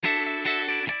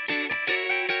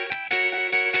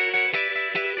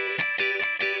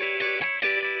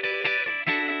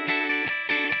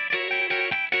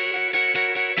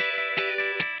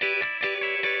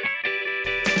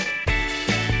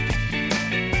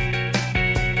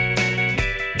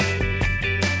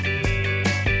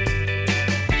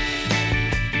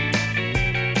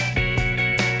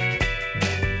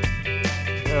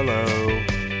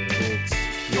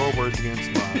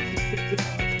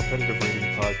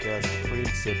podcast, Freed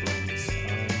Siblings.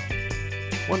 I'm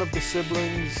one of the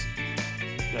siblings,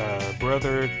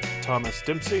 brother Thomas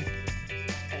Dempsey.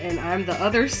 And I'm the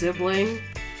other sibling,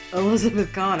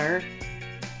 Elizabeth Connor.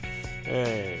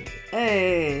 Hey.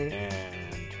 Hey.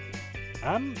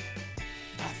 And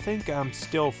I think I'm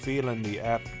still feeling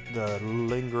the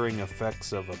lingering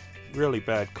effects of a really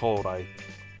bad cold I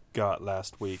got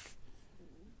last week.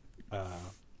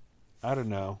 I don't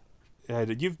know.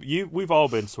 We've all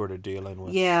been sort of dealing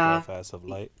with stuff as of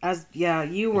late.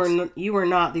 You were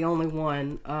not the only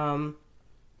one. Not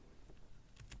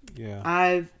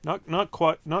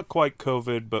quite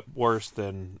COVID, but worse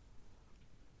than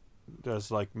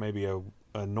just like maybe a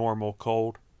normal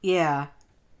cold. Yeah,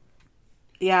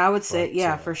 I would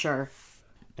say for sure.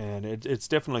 And it's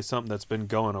definitely something that's been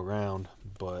going around,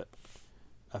 but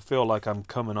I feel like I'm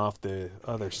coming off the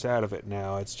other side of it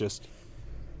now. It's just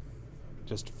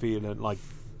feeling like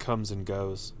comes and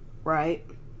goes. Right.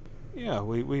 Yeah,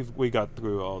 we got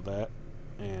through all that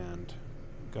and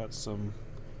got some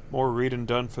more reading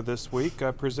done for this week,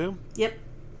 I presume. Yep.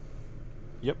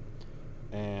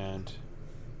 And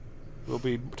we'll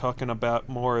be talking about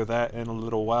more of that in a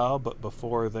little while, but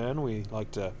before then, we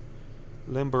like to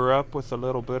limber up with a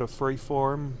little bit of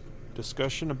free-form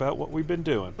discussion about what we've been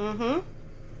doing. Mm-hmm.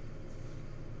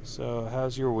 So,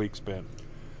 how's your week's been?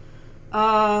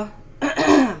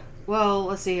 Well,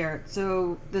 let's see here.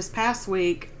 So, this past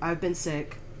week, I've been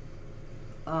sick.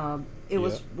 It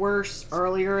was worse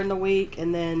earlier in the week,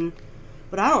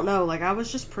 but I don't know, like, I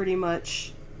was just pretty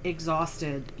much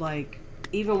exhausted, like,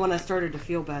 even when I started to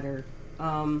feel better.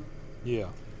 And,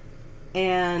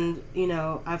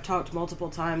 I've talked multiple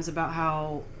times about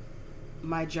how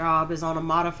my job is on a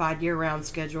modified year-round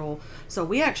schedule. So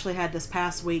we actually had this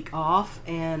past week off,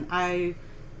 and I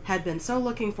had been so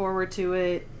looking forward to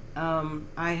it.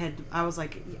 I was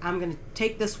like, I'm going to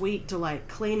take this week to, like,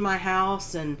 clean my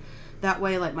house, and that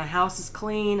way, like, my house is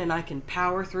clean, and I can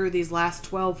power through these last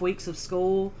 12 weeks of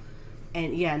school.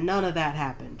 And, none of that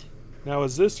happened. Now,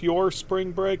 is this your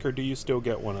spring break, or do you still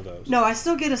get one of those? No, I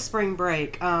still get a spring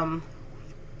break.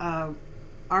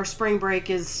 Our spring break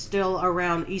is still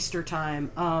around Easter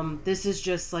time. This is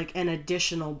just like an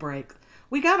additional break.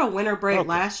 We got a winter break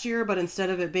last year, but instead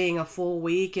of it being a full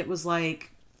week, it was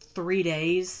like 3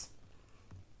 days.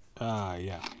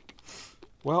 Yeah.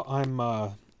 Well, I'm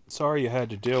sorry you had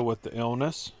to deal with the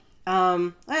illness.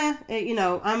 I'm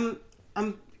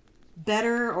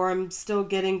better, or I'm still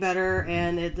getting better,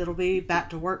 and it'll be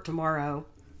back to work tomorrow.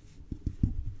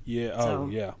 Yeah.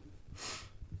 Yeah.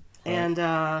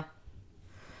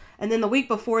 And then the week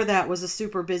before that was a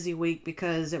super busy week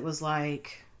because it was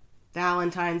like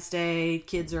Valentine's Day.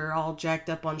 Kids are all jacked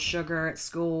up on sugar at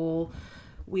school.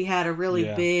 We had a really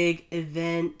big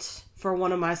event for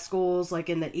one of my schools, like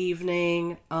in the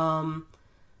evening. And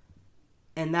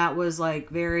that was like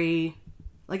very,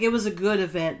 like, it was a good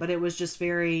event, but it was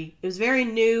very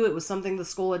new. It was something the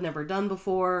school had never done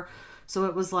before. So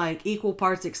it was like equal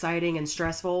parts exciting and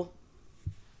stressful.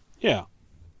 Yeah.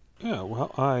 Yeah, well,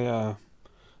 I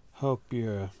hope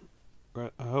your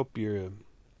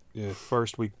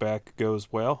first week back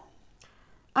goes well.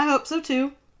 I hope so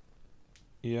too.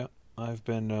 Yeah, I've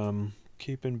been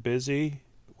keeping busy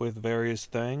with various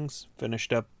things.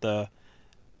 Finished up the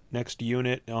next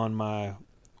unit on my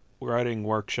writing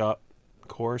workshop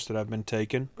course that I've been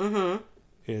taking. Mm-hmm.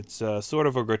 It's sort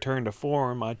of a return to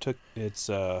form. It's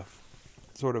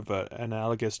sort of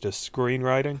analogous to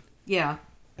screenwriting. Yeah.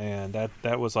 And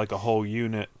that was like a whole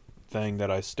unit thing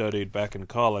that I studied back in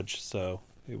college, so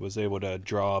it was able to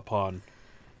draw upon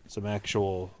some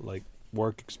actual, like,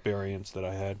 work experience that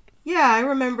I had. Yeah, I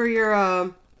remember your, I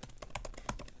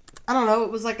don't know,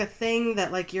 it was like a thing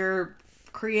that, like, your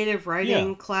creative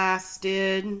writing class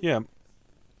did. Yeah,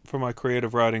 for my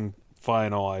creative writing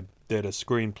final, I did a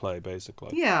screenplay,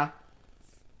 basically. Yeah.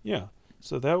 Yeah,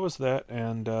 so that was that,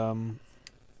 and,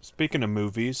 speaking of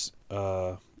movies,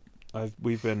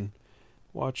 we've been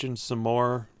watching some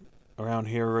more around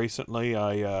here recently.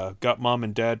 I got Mom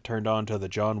and Dad turned on to the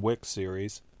John Wick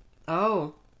series.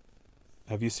 Oh.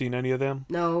 Have you seen any of them?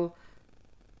 No.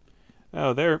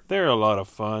 Oh, they're a lot of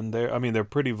fun. They're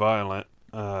pretty violent.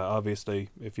 Obviously,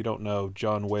 if you don't know,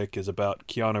 John Wick is about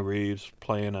Keanu Reeves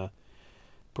playing a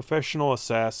professional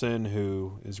assassin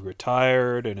who is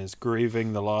retired and is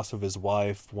grieving the loss of his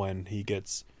wife when he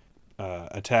gets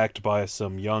attacked by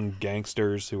some young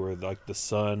gangsters who are like the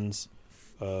sons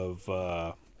of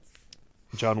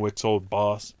John Wick's old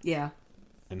boss. Yeah.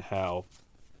 And how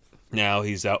now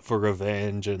he's out for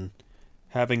revenge, and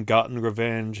having gotten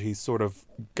revenge, he's sort of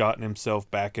gotten himself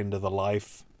back into the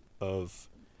life of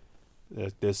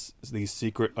these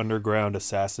secret underground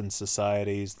assassin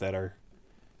societies that are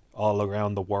all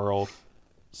around the world.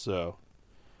 So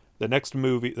the next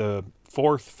movie, the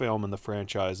fourth film in the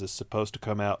franchise, is supposed to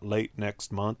come out late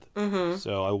next month. Mm-hmm.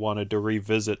 So I wanted to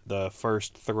revisit the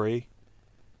first three.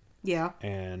 Yeah.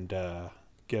 And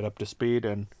get up to speed.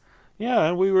 And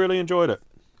yeah, we really enjoyed it.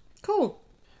 Cool.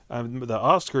 The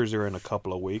Oscars are in a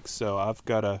couple of weeks, so I've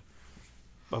got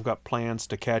plans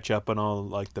to catch up on all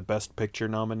like the Best Picture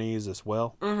nominees as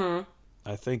well. Mm-hmm.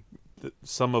 I think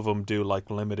some of them do like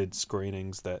limited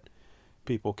screenings that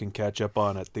people can catch up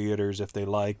on at theaters if they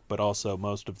like, but also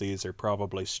most of these are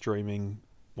probably streaming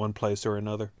one place or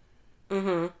another.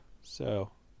 Mm-hmm. So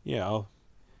yeah, I'll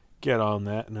get on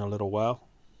that in a little while.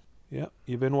 Yeah,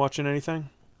 you been watching anything?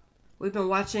 We've been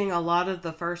watching a lot of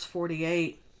The First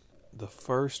 48. The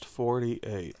First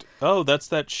 48. Oh, that's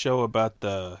that show about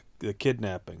the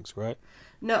kidnappings, right?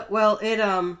 No, well,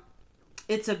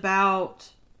 it's about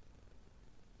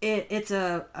it's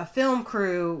a film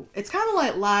crew. It's kind of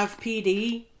like Live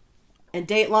PD and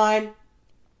Dateline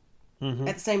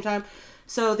at the same time.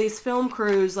 So these film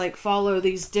crews like follow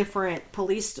these different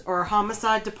police or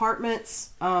homicide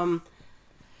departments, and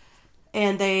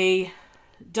they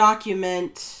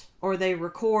document or they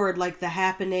record like the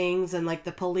happenings and like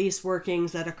the police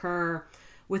workings that occur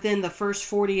within the first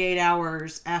 48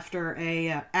 hours after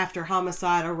after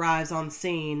homicide arrives on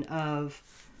scene of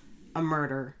a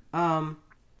murder.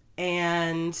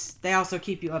 And they also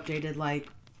keep you updated, like,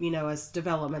 as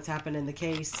developments happen in the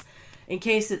case, in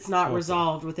case it's not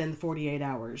resolved within the 48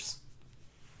 hours.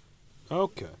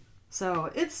 Okay. So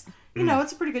it's,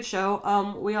 it's a pretty good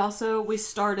show. We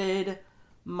started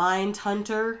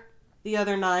Mindhunter the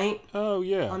other night. Oh,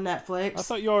 yeah. On Netflix. I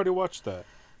thought you already watched that.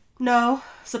 No,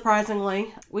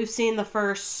 surprisingly. We've seen the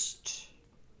first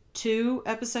 2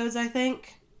 episodes, I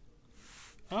think.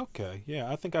 Okay,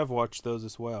 yeah, I think I've watched those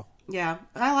as well. Yeah,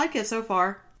 I like it so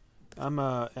far.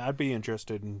 I'd be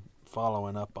interested in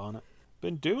following up on it.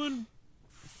 Been doing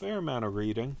a fair amount of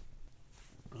reading.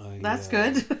 That's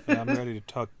good. I'm ready to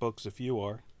talk books if you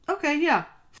are. Okay, yeah.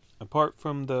 Apart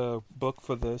from the book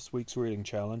for this week's reading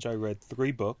challenge, I read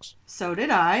 3 books. So did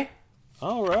I.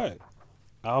 All right.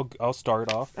 I'll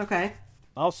start off. Okay.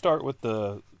 I'll start with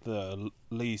the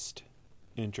least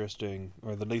interesting,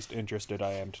 or the least interested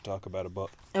I am to talk about a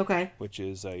book. Okay. Which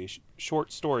is a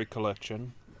short story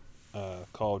collection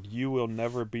called "You Will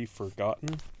Never Be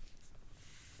Forgotten."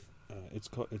 It's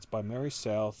by Mary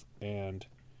South, and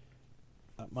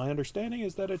my understanding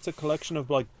is that it's a collection of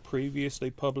like previously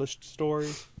published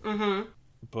stories. Mm-hmm.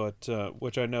 But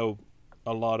which I know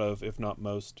a lot of, if not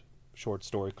most, short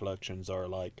story collections are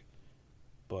like.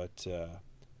 But I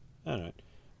don't know.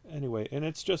 Anyway, and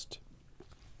it's just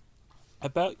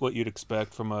about what you'd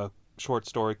expect from a short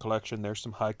story collection. There's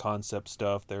some high concept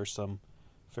stuff. There's some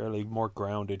fairly more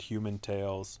grounded human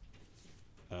tales.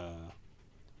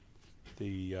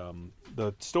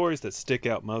 The stories that stick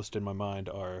out most in my mind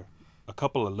are a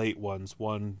couple of late ones.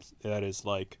 One that is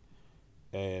like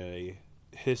a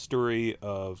history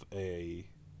of a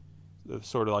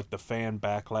sort of like the fan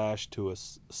backlash to a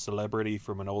celebrity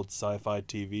from an old sci-fi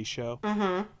TV show.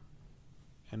 Mm-hmm.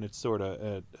 And it's sort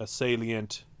of a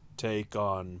salient take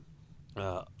on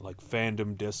like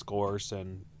fandom discourse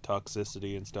and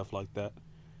toxicity and stuff like that.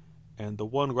 And the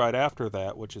one right after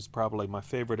that, which is probably my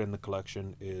favorite in the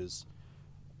collection, is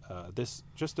this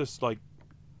like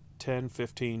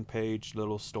 10-15 page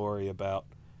little story about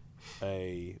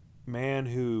a man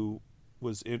who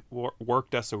was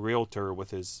worked as a realtor with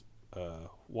his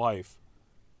wife,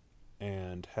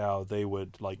 and how they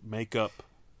would like make up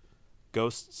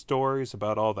ghost stories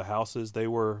about all the houses they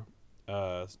were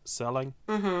selling.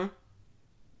 Mm-hmm.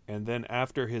 And then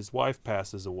after his wife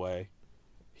passes away,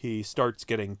 he starts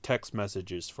getting text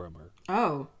messages from her.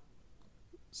 Oh.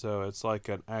 So it's like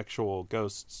an actual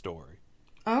ghost story.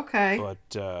 Okay.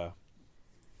 But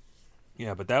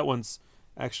yeah, but that one's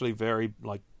actually very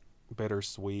like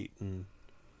bittersweet, and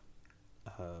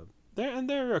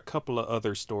there are a couple of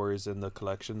other stories in the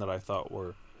collection that I thought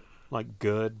were like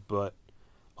good, but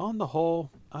on the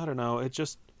whole, I don't know.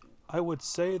 I would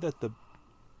say that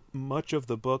much of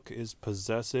the book is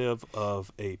possessive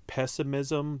of a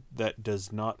pessimism that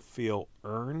does not feel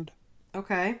earned.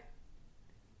 Okay.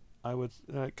 I would,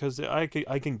 because I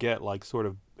can get like sort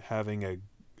of having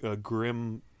a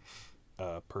grim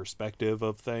perspective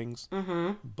of things,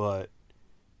 Mm-hmm. but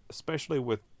especially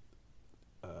with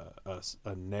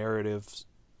a narrative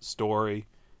story,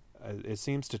 it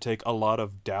seems to take a lot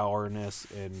of dourness,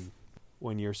 and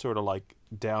when you're sort of like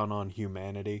down on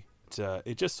humanity,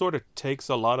 it just sort of takes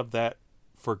a lot of that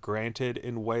for granted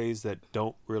in ways that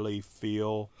don't really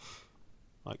feel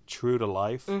like true to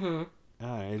life. Mm-hmm.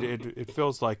 It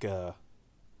feels like a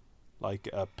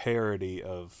parody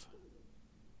of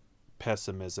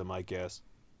pessimism, I guess,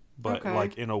 but Okay.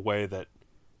 like in a way that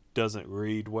doesn't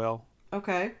read well.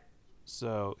 Okay.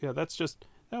 So yeah, that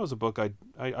was a book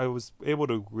I was able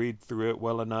to read through it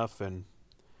well enough, and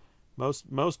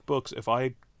most books, if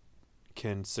I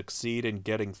can succeed in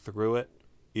getting through it,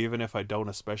 even if I don't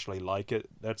especially like it,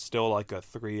 that's still like a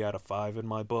 3 out of 5 in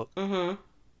my book. Mm-hmm.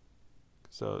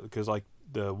 So because like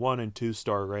the 1 and 2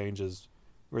 star range is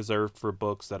reserved for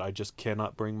books that I just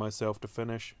cannot bring myself to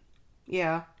finish.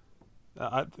 Yeah.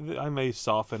 I may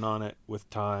soften on it with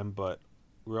time, but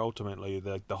ultimately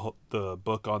the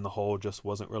book on the whole just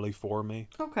wasn't really for me.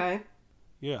 Okay.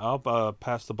 Yeah, I'll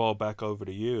pass the ball back over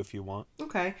to you if you want.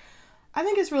 Okay. I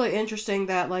think it's really interesting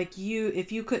that, like,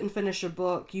 if you couldn't finish a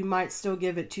book, you might still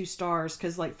give it 2 stars.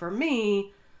 Because, like, for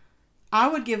me, I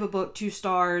would give a book 2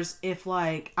 stars if,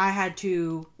 like, I had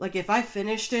to, like, if I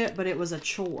finished it, but it was a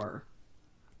chore.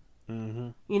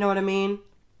 Mm-hmm. You know what I mean?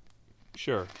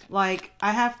 Sure. Like,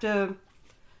 I have to,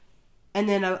 and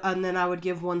then I would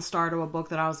give 1 star to a book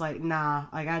that I was like, nah,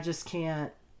 like, I just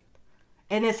can't.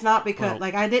 And it's not because,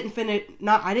 like, I didn't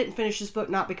finish this book,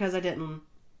 not because I didn't.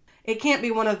 It can't be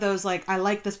one of those, like, I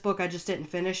like this book, I just didn't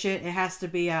finish it. It has to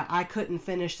be I couldn't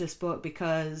finish this book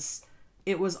because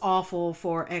it was awful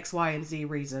for X, Y, and Z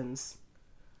reasons.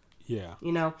 Yeah.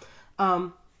 You know?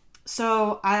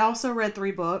 So I also read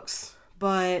 3 books,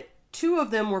 but 2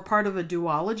 of them were part of a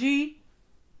duology.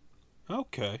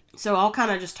 Okay. So I'll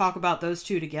kind of just talk about those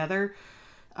 2 together.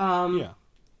 Yeah.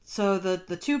 So the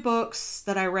 2 books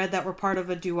that I read that were part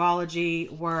of a duology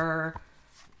were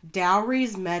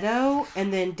Dowry's Meadow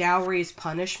and then Dowry's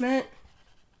Punishment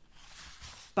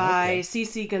by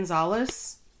C.C.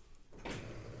 Gonzalez.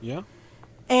 Yeah.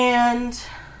 And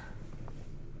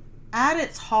at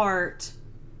its heart,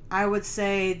 I would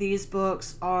say these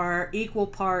books are equal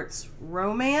parts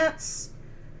romance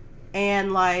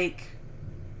and, like,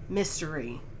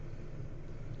 mystery.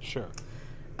 Sure.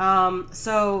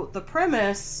 So the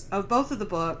premise of both of the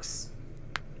books,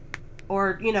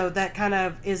 or, you know, that kind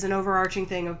of is an overarching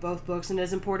thing of both books and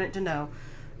is important to know,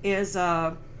 is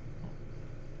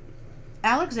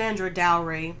Alexandra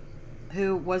Dowry,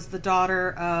 who was the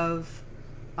daughter of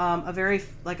a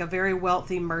very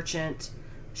wealthy merchant.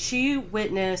 She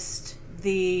witnessed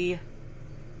the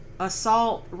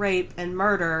assault, rape, and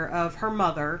murder of her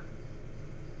mother.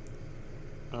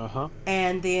 Uh-huh.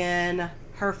 And then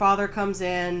her father comes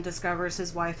in, discovers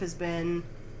his wife has been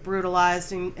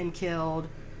brutalized and killed,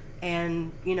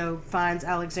 and, you know, finds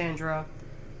Alexandra.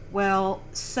 Well,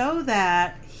 so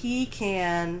that he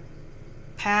can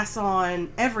pass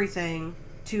on everything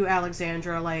to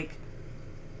Alexandra, like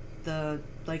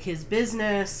his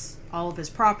business, all of his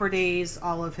properties,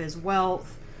 all of his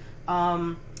wealth.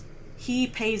 He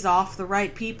pays off the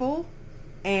right people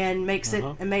and makes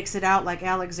it out like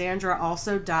Alexandra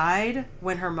also died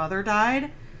when her mother died.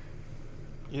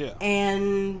 Yeah.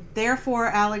 And therefore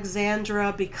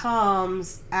Alexandra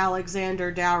becomes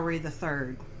Alexander Dowry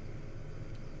III.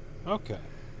 Okay.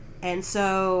 And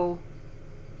so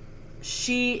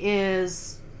she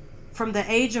is, from the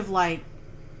age of, like,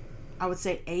 I would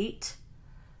say 8,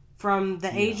 from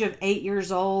the age of 8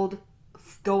 years old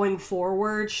going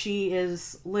forward, she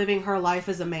is living her life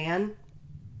as a man.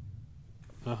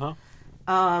 Uh-huh.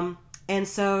 And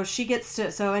so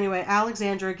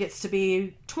Alexandra gets to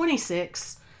be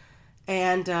 26,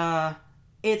 and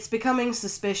it's becoming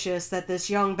suspicious that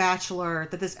this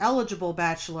eligible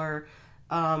bachelor,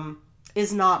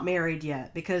 is not married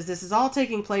yet, because this is all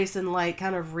taking place in, like,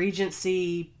 kind of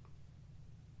Regency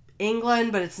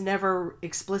England, but it's never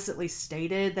explicitly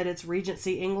stated that it's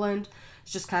Regency England.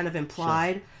 It's just kind of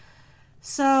implied.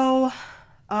 Sure.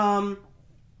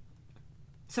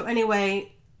 So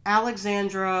anyway,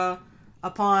 Alexandra,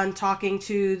 upon talking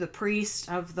to the priest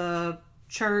of the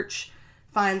church,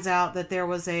 finds out that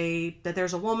there's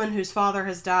a woman whose father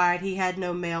has died. He had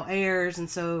no male heirs, and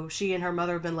so she and her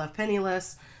mother have been left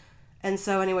penniless. And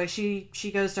so anyway,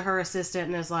 she goes to her assistant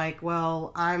and is like,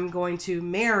 well, I'm going to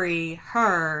marry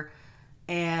her,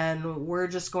 and we're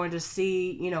just going to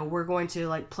see, you know, we're going to,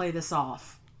 like, play this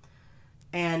off.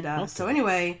 And so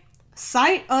anyway,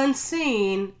 sight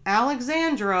unseen,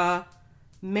 Alexandra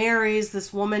marries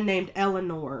this woman named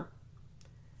Eleanor.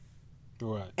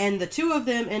 Right. And the 2 of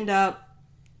them end up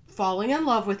falling in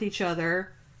love with each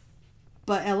other,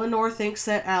 but Eleanor thinks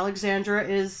that Alexandra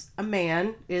is a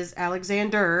man, is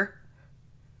Alexander.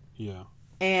 Yeah.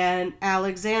 And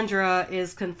Alexandra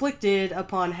is conflicted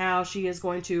upon how she is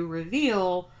going to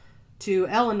reveal to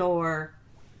Eleanor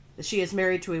that she is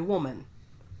married to a woman.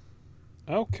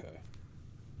 Okay.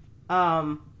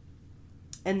 And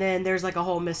then there's like a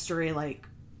whole mystery like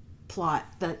plot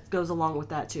that goes along with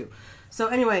that too. So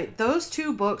anyway, those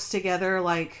two books together,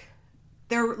 like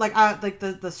they're like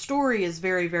the story is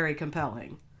very, very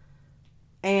compelling.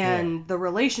 And the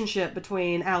relationship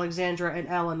between Alexandra and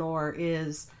Eleanor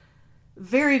is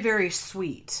very, very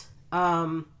sweet.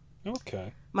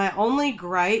 Okay. My only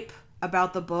gripe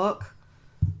about the book,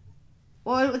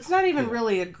 well, it's not even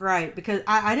really a gripe because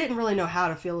I didn't really know how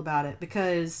to feel about it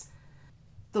because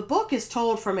the book is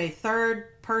told from a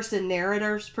third-person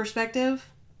narrator's perspective.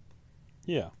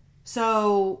 Yeah.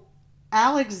 So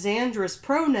Alexandra's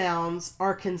pronouns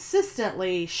are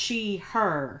consistently she,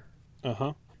 her.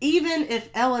 Uh-huh. Even if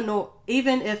Eleanor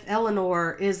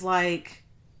is like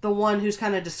the one who's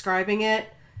kind of describing it,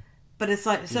 but it's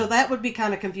like, so that would be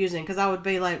kind of confusing because I would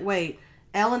be like, wait,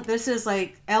 this is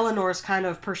like Eleanor's kind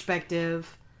of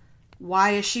perspective.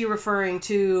 Why is she referring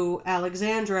to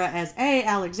Alexandra as A,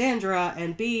 Alexandra,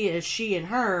 and B as she and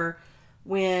her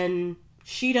when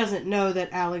she doesn't know that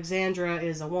Alexandra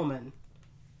is a woman?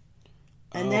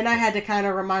 And then I had to kind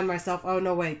of remind myself, oh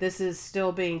no, wait, this is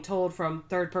still being told from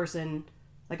third person,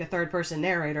 like a third person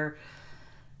narrator.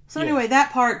 So anyway,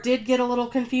 that part did get a little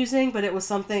confusing, but it was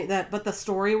something but the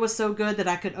story was so good that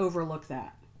I could overlook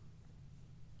that.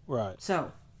 Right.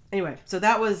 So, anyway, so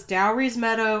that was Dowry's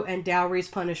Meadow and Dowry's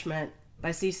Punishment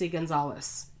by C.C.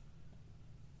 Gonzalez.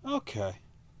 Okay.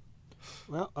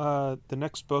 Well, the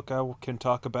next book I can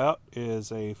talk about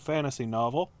is a fantasy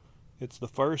novel. It's the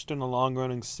first in a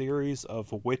long-running series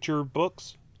of Witcher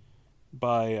books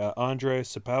by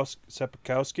Andrzej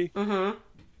Sapkowski. Mm-hmm.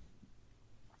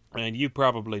 And you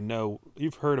probably know,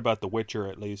 you've heard about The Witcher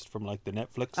at least from like the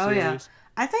Netflix series. Oh, yeah.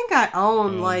 I think I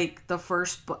own like the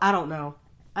first book. I don't know.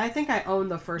 I think I own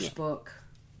the first book.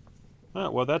 Oh,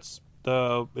 well,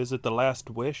 is it The Last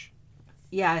Wish?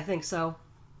 Yeah, I think so.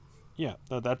 Yeah,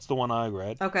 that's the one I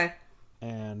read. Okay.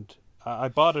 And I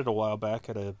bought it a while back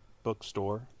at a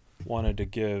bookstore. Wanted to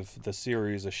give the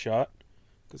series a shot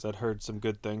because I'd heard some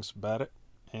good things about it.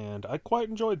 And I quite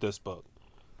enjoyed this book.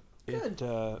 Good.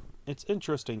 It's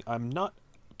interesting. I'm not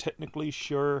technically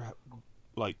sure,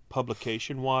 like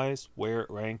publication-wise, where it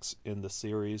ranks in the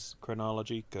series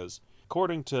chronology, because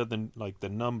according to the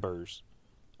numbers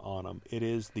on them, it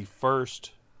is the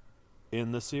first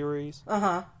in the series.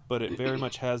 Uh-huh. But it very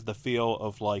much has the feel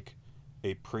of like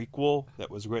a prequel that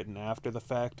was written after the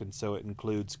fact, and so it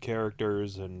includes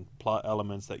characters and plot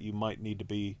elements that you might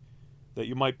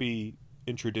be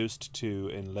introduced to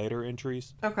in later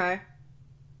entries. Okay.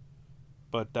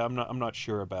 But I'm not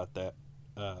sure about that.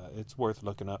 It's worth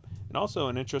looking up. And also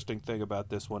an interesting thing about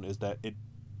this one is that it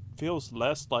feels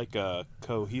less like a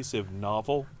cohesive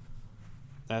novel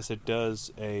as it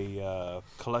does a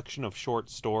collection of short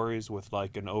stories with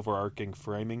like an overarching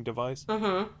framing device.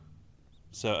 Mm-hmm.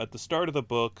 So at the start of the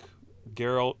book,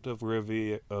 Geralt of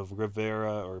Rivia,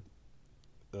 or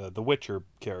the Witcher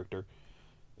character,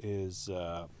 is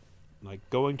like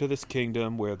going to this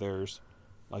kingdom where there's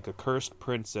like a cursed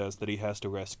princess that he has to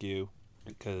rescue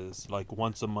because like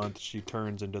once a month she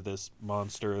turns into this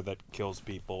monster that kills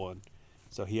people, and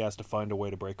so he has to find a way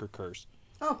to break her curse.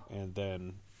 Oh. And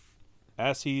then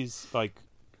as he's like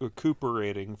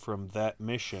recuperating from that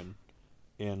mission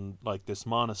in like this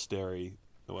monastery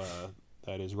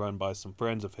that is run by some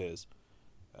friends of his,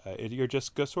 you're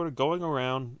just sort of going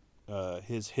around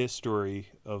his history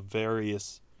of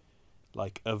various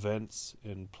like events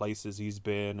and places he's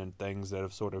been and things that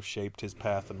have sort of shaped his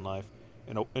path in life.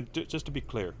 And just to be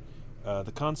clear,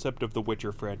 the concept of the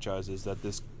Witcher franchise is that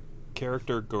this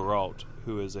character Geralt,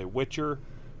 who is a Witcher,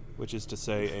 which is to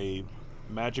say a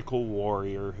magical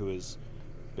warrior who has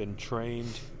been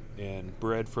trained and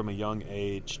bred from a young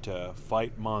age to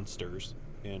fight monsters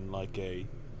in like a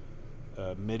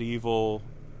medieval,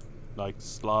 like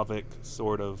Slavic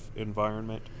sort of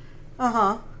environment.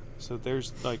 Uh-huh. So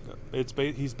there's like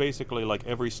he's basically like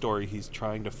every story he's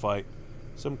trying to fight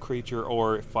some creature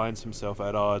or finds himself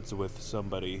at odds with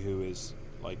somebody who is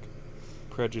like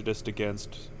prejudiced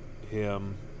against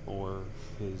him or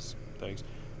his things.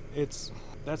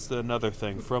 That's another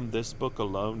thing. From this book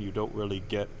alone, you don't really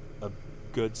get a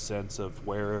good sense of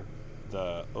where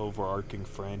the overarching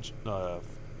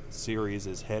series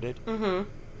is headed. Mm-hmm.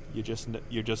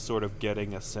 You're just sort of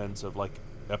getting a sense of like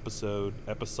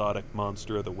episodic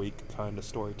monster of the week kind of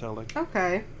storytelling.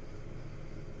 Okay.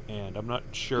 And I'm not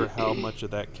sure how much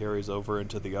of that carries over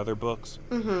into the other books.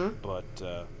 Mm-hmm.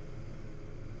 But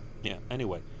yeah,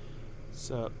 anyway.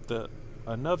 So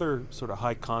another sort of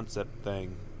high concept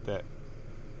thing that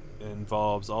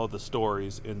involves all the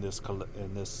stories in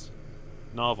this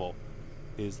novel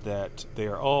is that they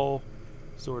are all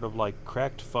sort of like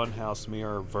cracked funhouse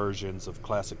mirror versions of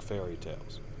classic fairy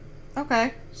tales.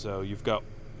 Okay. So you've got,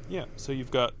 yeah. So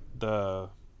you've got the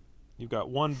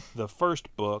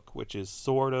first book, which is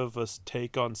sort of a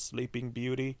take on Sleeping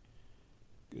Beauty.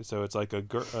 So it's like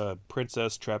a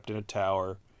princess trapped in a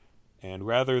tower, and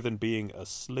rather than being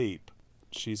asleep,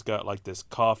 she's got like this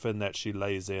coffin that she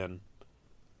lays in,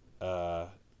 that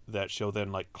she'll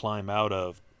then like climb out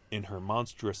of in her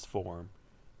monstrous form,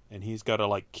 and he's got to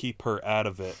like keep her out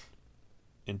of it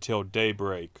until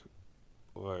daybreak,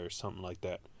 or something like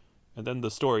that. And then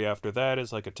the story after that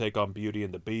is like a take on Beauty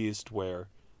and the Beast, where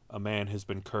a man has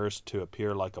been cursed to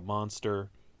appear like a monster.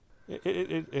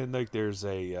 And like there's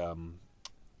a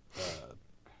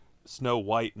Snow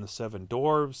White and the Seven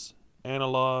Dwarves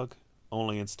analog,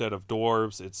 only instead of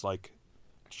dwarves, it's like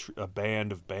a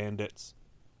band of bandits.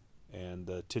 And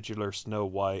the titular Snow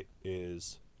White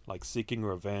is like seeking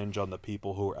revenge on the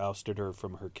people who ousted her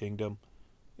from her kingdom.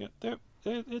 Yeah,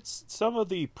 it's some of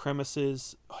the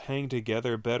premises hang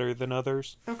together better than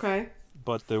others. Okay.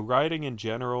 But the writing in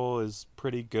general is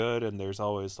pretty good, and there's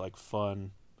always like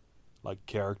fun, like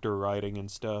character writing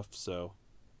and stuff. So,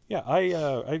 yeah,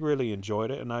 I really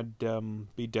enjoyed it, and I'd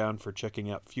be down for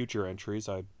checking out future entries.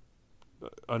 I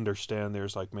understand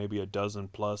there's like maybe a dozen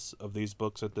plus of these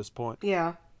books at this point.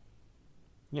 Yeah.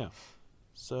 Yeah.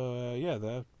 So yeah,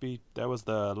 that was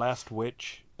the Last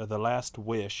Wish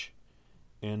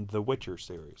in the Witcher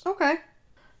series. Okay.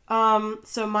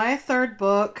 So my third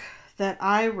book that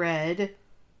I read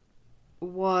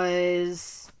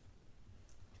was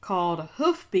called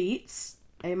Hoofbeats,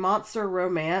 a monster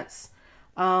romance.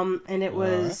 And it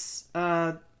was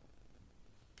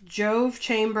Jove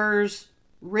Chambers,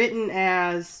 written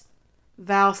as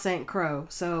Val St. Croix.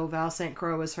 So Val St.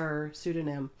 Croix is her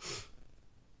pseudonym.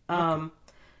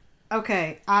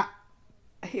 Okay,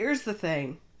 here's the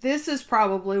thing. This is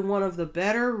probably one of the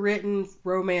better written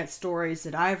romance stories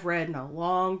that I've read in a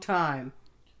long time.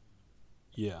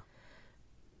 Yeah.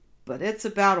 But it's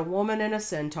about a woman and a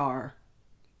centaur.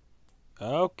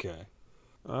 Okay.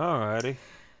 Alrighty.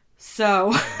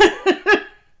 So.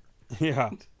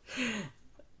 Yeah.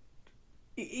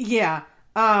 Yeah.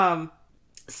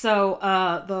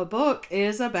 So the book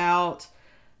is about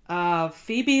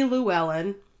Phoebe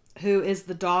Llewellyn, who is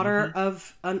the daughter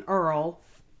of an earl.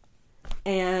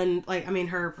 And, like, I mean,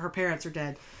 her parents are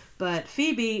dead. But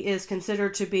Phoebe is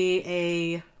considered to be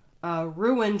a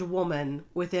ruined woman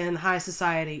within high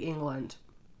society England.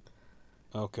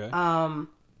 Okay.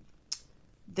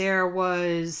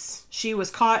 She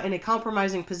was caught in a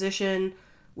compromising position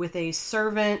with a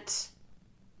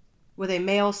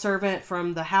male servant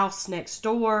from the house next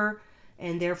door,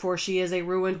 and therefore she is a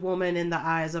ruined woman in the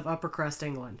eyes of upper crust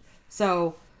England.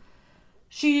 So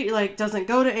she, like, doesn't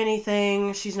go to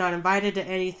anything, she's not invited to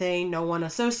anything, no one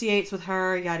associates with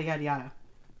her, yada yada yada.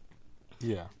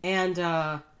 Yeah.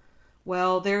 And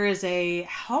well, there is a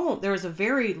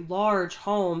very large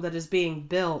home that is being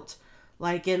built,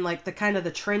 like in like the kind of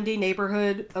the trendy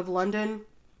neighborhood of London.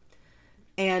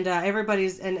 And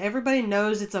everybody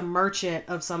knows it's a merchant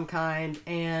of some kind,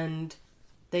 and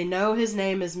they know his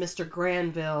name is Mr.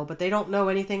 Granville, but they don't know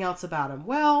anything else about him.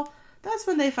 Well, that's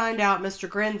when they find out Mr.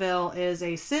 Granville is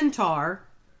a centaur,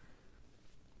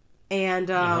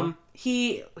 and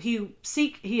he is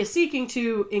seeking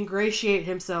to ingratiate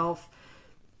himself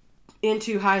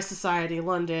into high society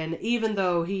London, even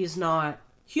though he's not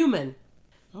human.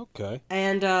 Okay.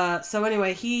 And so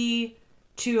anyway,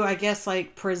 to, I guess,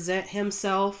 like, present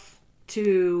himself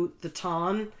to the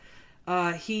Ton,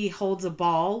 he holds a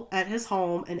ball at his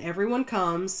home, and everyone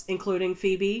comes, including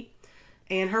Phoebe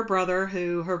and her brother,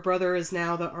 her brother is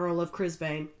now the Earl of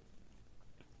Crisbane.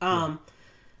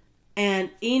 And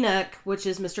Enoch, which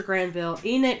is Mr. Granville,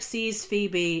 Enoch sees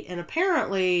Phoebe, and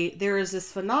apparently there is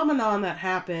this phenomenon that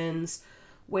happens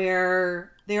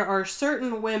where there are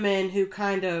certain women who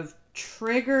kind of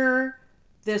trigger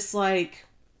this, like,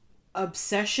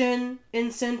 obsession in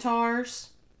centaurs.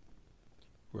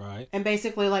 Right. And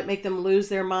basically, like, make them lose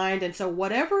their mind. And so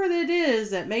whatever it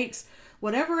is that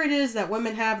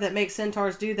women have that makes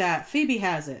centaurs do that, Phoebe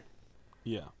has it.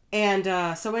 Yeah.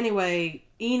 And so anyway,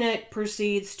 Enoch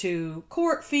proceeds to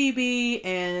court Phoebe,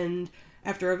 and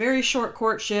after a very short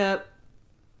courtship,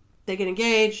 they get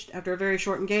engaged. After a very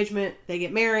short engagement, they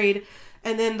get married.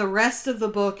 And then the rest of the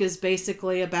book is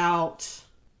basically about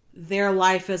their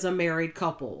life as a married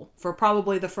couple for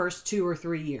probably the first 2 or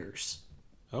 3 years.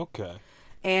 Okay.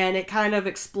 And it kind of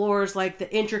explores, like,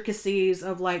 the intricacies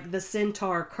of, like, the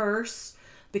centaur curse,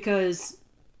 because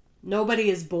nobody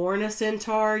is born a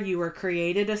centaur, you are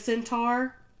created a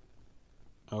centaur.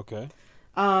 Okay.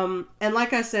 And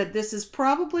like I said, this is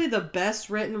probably the best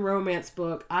written romance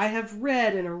book I have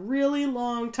read in a really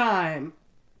long time.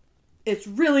 It's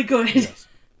really good. Yes.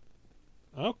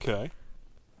 Okay.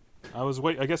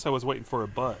 I guess I was waiting for a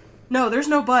but. No, there's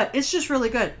no but. It's just really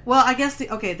good. Well, I guess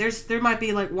there might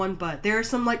be like one but. There are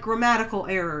some like grammatical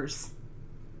errors.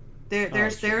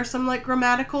 There are some like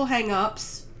grammatical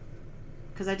hang-ups.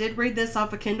 Because I did read this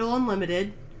off of Kindle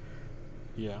Unlimited.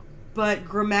 Yeah. But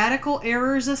grammatical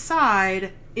errors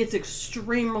aside, it's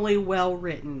extremely well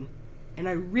written. And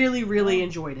I really, really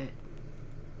enjoyed it.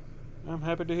 I'm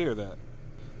happy to hear that.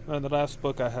 And the last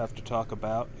book I have to talk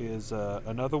about is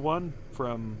another one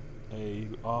from a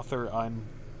author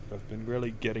I've been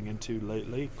really getting into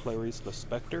lately, Clarice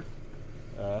Lispector.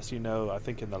 As you know, I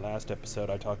think in the last episode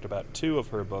I talked about 2 of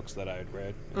her books that I had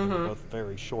read, and they were both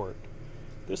very short.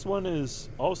 This one is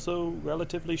also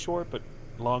relatively short, but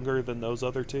longer than those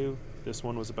other 2. This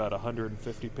one was about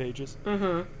 150 pages,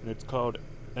 and it's called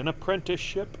An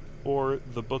Apprenticeship, or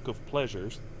The Book of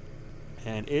Pleasures,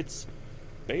 and it's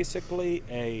basically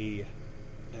a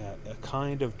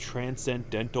kind of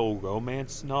transcendental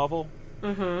romance novel,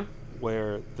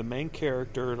 where the main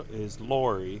character is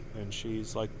Lori, and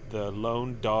she's like the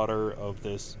lone daughter of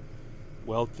this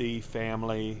wealthy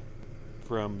family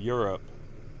from Europe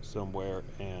somewhere,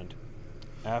 and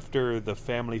after the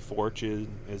family fortune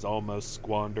is almost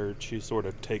squandered, she sort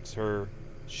of takes her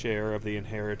share of the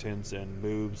inheritance and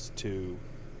moves to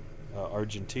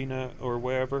Argentina or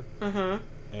wherever.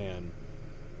 And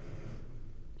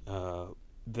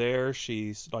there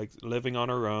she's like living on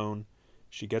her own.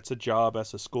 She gets a job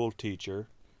as a school teacher,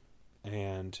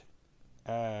 and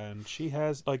she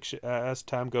has as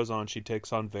time goes on, she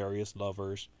takes on various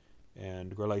lovers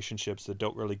and relationships that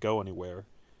don't really go anywhere,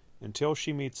 until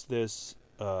she meets this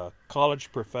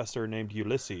college professor named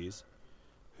Ulysses,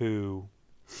 who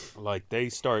they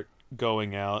start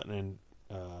going out and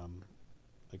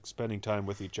spending time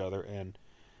with each other. And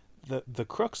the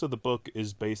crux of the book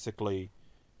is basically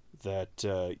that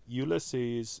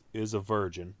Ulysses is a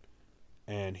virgin,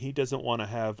 and he doesn't want to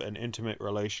have an intimate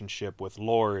relationship with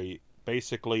Lori,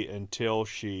 basically until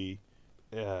she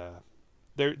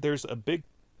there's a big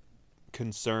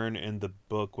concern in the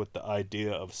book with the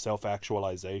idea of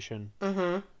self-actualization,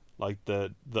 like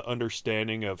the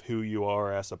understanding of who you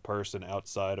are as a person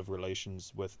outside of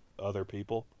relations with other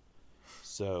people.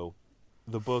 So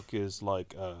the book is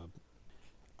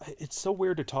it's so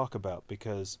weird to talk about,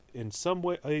 because in some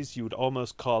ways you would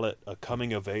almost call it a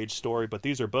coming of age story, but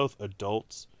these are both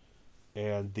adults,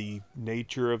 and the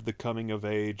nature of the coming of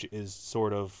age is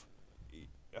sort of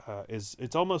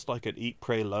it's almost like an eat,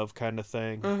 pray, love kind of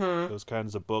thing. Those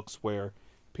kinds of books where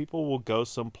people will go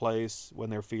someplace when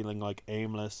they're feeling like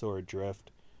aimless or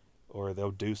adrift, or they'll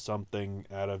do something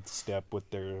out of step with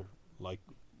their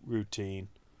routine.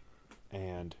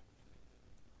 And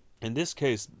in this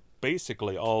case,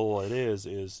 basically all it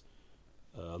is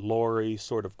Lori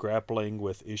sort of grappling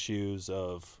with issues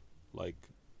of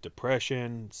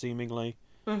depression, seemingly,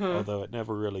 although it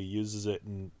never really uses it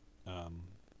in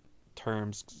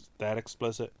terms that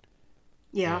explicit.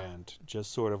 Yeah. And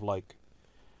just sort of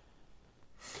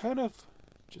kind of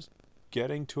just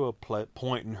getting to a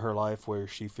point in her life where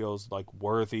she feels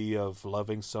worthy of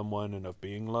loving someone and of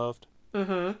being loved.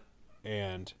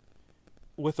 And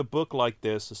with a book like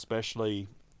this, especially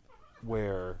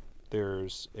where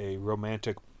there's a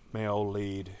romantic male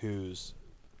lead who's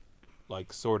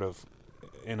sort of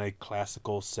in a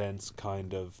classical sense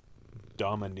kind of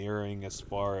domineering as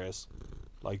far as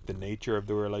the nature of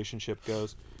the relationship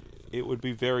goes, it would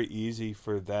be very easy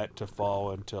for that to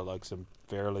fall into some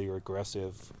fairly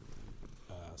regressive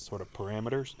sort of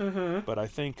parameters. But I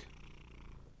think,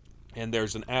 and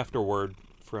there's an afterword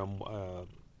from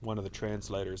one of the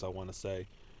translators, I want to say,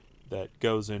 that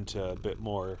goes into a bit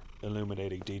more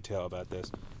illuminating detail about this.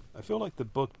 I feel like the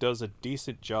book does a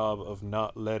decent job of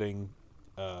not letting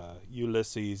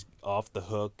Ulysses off the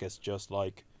hook as just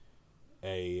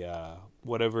a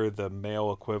whatever the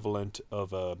male equivalent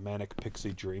of a manic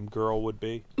pixie dream girl would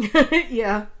be.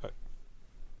 Yeah.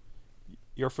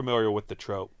 You're familiar with the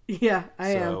trope. Yeah, I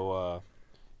am. So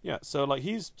so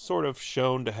he's sort of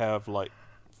shown to have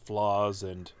flaws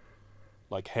and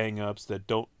hang-ups that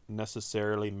don't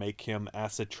necessarily make him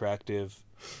as attractive,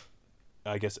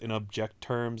 I guess, in object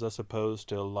terms, as opposed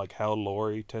to how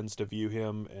Lori tends to view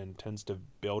him and tends to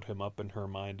build him up in her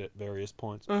mind at various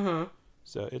points.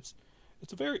 So it's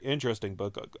a very interesting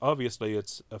book. Obviously,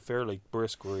 it's a fairly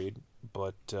brisk read,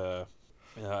 but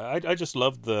I just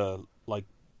love the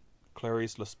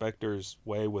Clarice Lispector's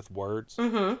way with words,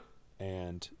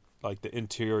 and the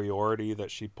interiority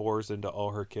that she pours into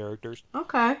all her characters.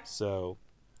 Okay. So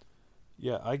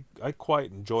Yeah, I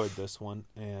quite enjoyed this one,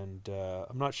 and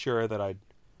I'm not sure that I'd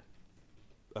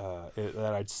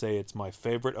say it's my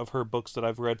favorite of her books that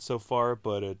I've read so far,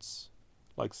 but it's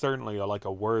like certainly like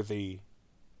a worthy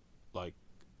like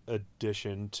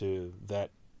addition to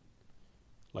that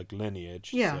like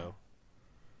lineage. Yeah. So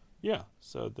yeah,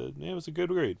 so it was a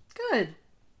good read. Good.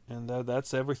 And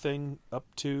that's everything up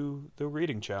to the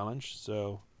reading challenge.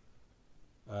 So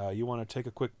you want to take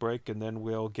a quick break and then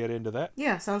we'll get into that?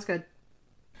 Yeah, sounds good.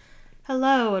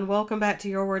 Hello, and welcome back to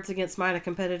Your Words Against Mine, a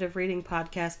competitive reading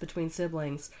podcast between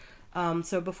siblings.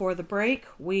 So before the break,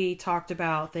 we talked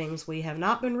about things we have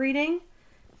not been reading,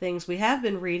 things we have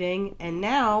been reading, and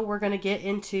now we're going to get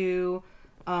into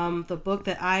the book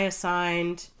that I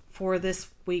assigned for this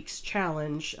week's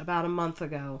challenge about a month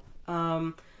ago.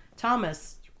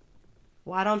 Thomas,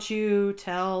 why don't you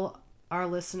tell our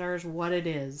listeners what it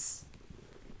is?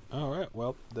 All right.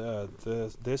 Well,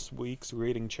 this week's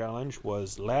reading challenge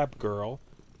was Lab Girl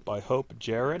by Hope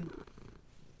Jared.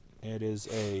 It is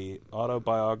a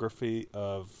autobiography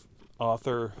of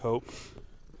author Hope,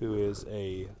 who is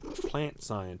a plant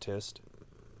scientist,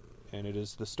 and it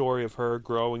is the story of her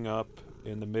growing up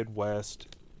in the Midwest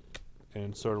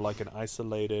in sort of like an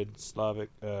isolated Slavic,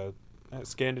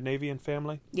 Scandinavian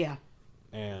family. Yeah.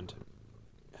 And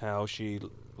how she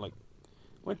like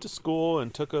went to school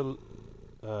and took a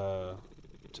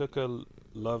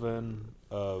loving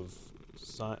of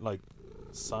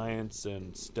science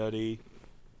and study,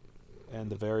 and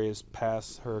the various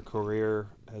paths her career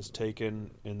has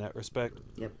taken in that respect.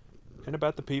 Yep. And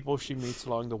about the people she meets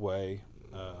along the way.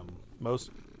 Most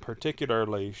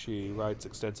particularly, she writes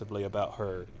extensively about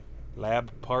her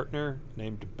lab partner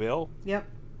named Bill. Yep.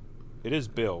 It is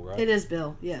Bill, right? It is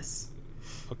Bill, yes.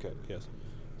 Okay, yes.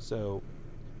 So,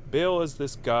 Bill is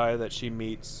this guy that she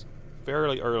meets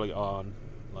fairly early on,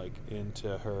 like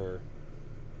into her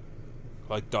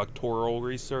like doctoral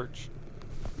research.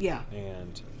 Yeah.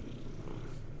 And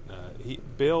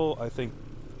Bill, I think,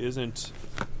 isn't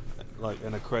like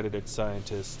an accredited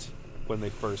scientist when they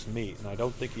first meet, and I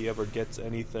don't think he ever gets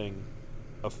anything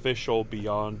official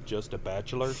beyond just a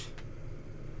bachelor's.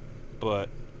 But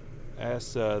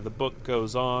as the book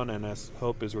goes on, and as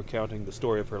Hope is recounting the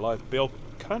story of her life, Bill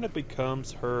kind of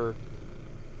becomes her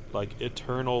like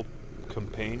eternal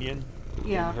companion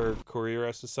in her career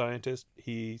as a scientist.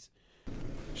 She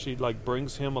like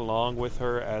brings him along with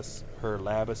her as her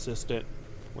lab assistant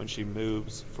when she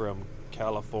moves from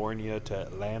California to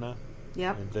Atlanta.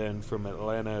 Yep. And then from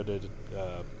Atlanta to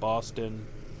Boston,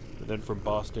 and then from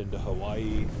Boston to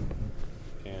Hawaii,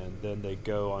 and then they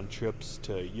go on trips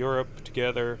to Europe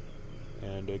together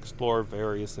and explore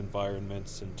various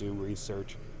environments and do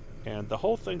research. And the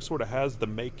whole thing sort of has the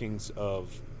makings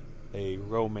of a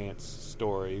romance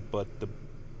story, but the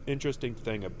interesting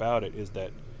thing about it is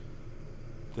that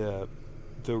the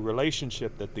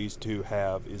relationship that these two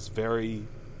have is very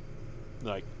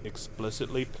like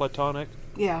explicitly platonic.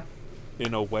 Yeah.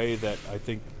 In a way that I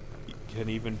think can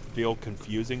even feel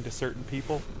confusing to certain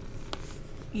people.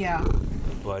 Yeah.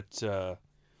 But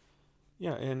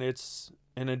yeah, and it's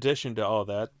in addition to all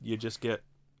that, you just get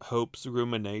Hope's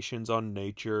ruminations on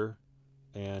nature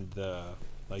and the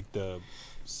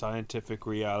scientific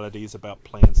realities about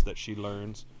plants that she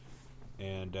learns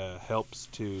and helps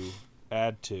to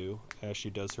add to as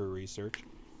she does her research.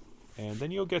 And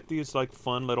then you'll get these like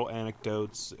fun little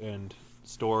anecdotes and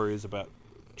stories about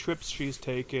trips she's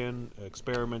taken,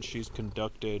 experiments she's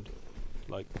conducted,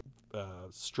 like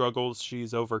struggles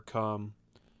she's overcome.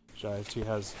 She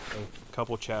has a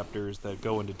couple chapters that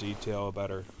go into detail about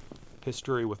her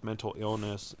history with mental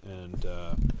illness, and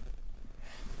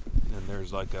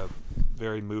there's like a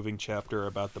very moving chapter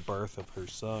about the birth of her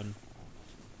son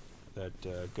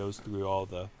that goes through all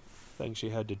the things she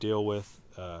had to deal with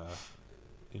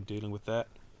in dealing with that.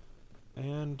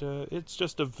 And it's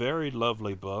just a very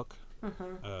lovely book.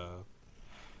 Mm-hmm.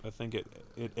 I think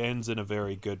it ends in a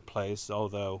very good place,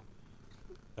 although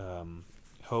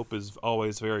Hope is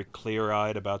always very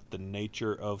clear-eyed about the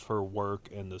nature of her work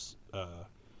and the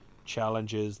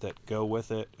challenges that go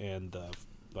with it, and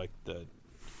the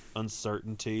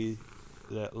uncertainty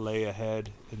that lay ahead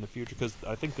in the future. Because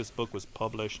I think this book was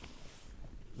published,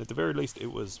 at the very least,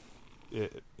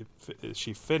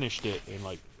 she finished it in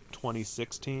like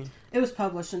 2016. It was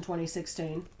published in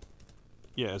 2016.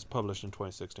 Yeah, it was published in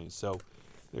 2016. So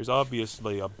there's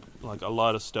obviously a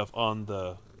lot of stuff on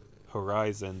the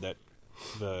horizon that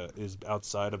is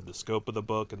outside of the scope of the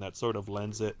book, and that sort of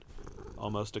lends it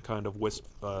almost a kind of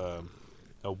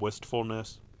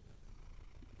wistfulness.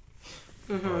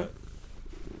 Mm-hmm.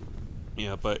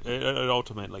 But it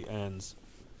ultimately ends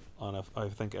on a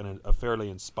fairly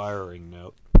inspiring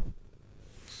note.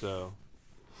 So,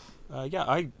 yeah,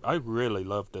 I really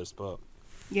loved this book.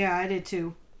 Yeah, I did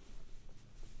too.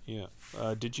 Yeah.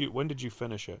 When did you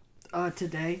finish it?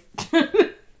 Today.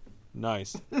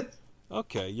 Nice.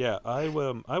 Okay, yeah. I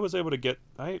was able to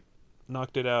I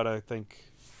knocked it out, I think,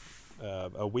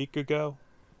 a week ago,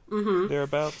 Mm-hmm.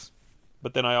 thereabouts.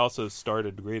 But then I also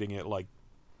started reading it like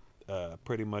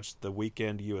pretty much the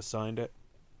weekend you assigned it.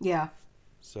 Yeah.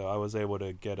 So I was able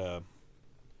to get a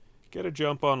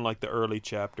jump on like the early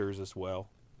chapters as well.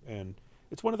 And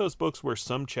it's one of those books where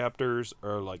some chapters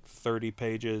are like 30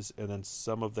 pages and then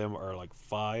some of them are like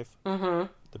 5. Mm-hmm.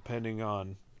 Depending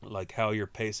on like how you're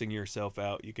pacing yourself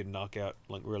out, you can knock out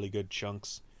like really good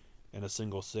chunks in a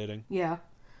single sitting. Yeah.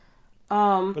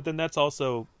 But then that's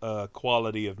also a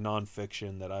quality of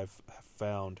nonfiction that I've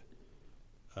found.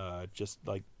 Just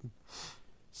like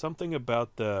something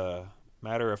about the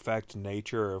matter-of-fact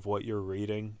nature of what you're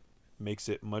reading makes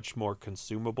it much more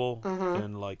consumable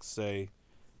than, like, say,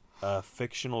 a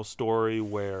fictional story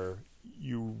where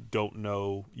you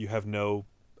have no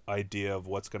idea of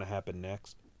what's going to happen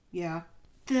next. Yeah.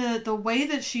 The way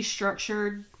that she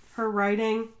structured her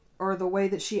writing, or the way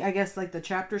that she, I guess, like the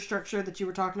chapter structure that you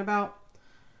were talking about.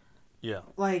 Yeah.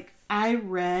 Like, I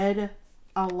read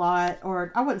a lot,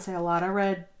 or I wouldn't say a lot, I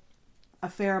read a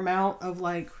fair amount of,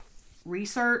 like,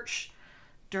 research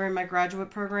during my graduate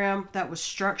program that was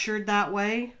structured that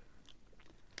way.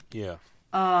 Yeah.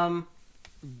 And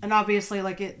obviously,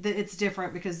 like, it's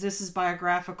different because this is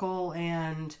biographical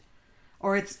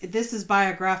this is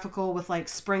biographical with, like,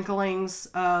 sprinklings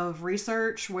of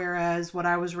research, whereas what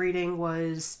I was reading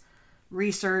was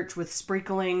research with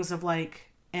sprinklings of,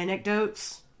 like,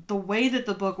 anecdotes. The way that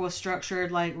the book was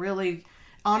structured, like, really,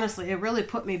 honestly, it really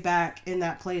put me back in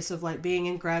that place of, like, being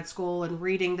in grad school and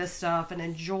reading this stuff and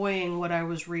enjoying what I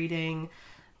was reading.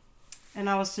 And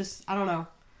I was just, I don't know,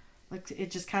 like,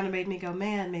 it just kind of made me go,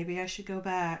 man, maybe I should go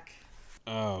back.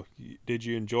 Oh, did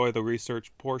you enjoy the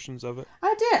research portions of it?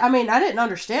 I did. I mean, I didn't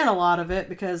understand a lot of it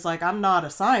because, like, I'm not a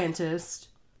scientist.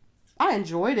 I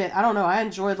enjoyed it. I don't know. I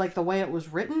enjoyed, like, the way it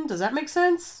was written. Does that make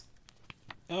sense?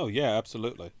 Oh, yeah,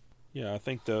 absolutely. Yeah, I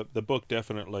think the book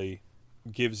definitely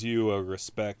gives you a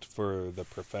respect for the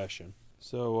profession.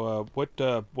 So,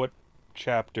 what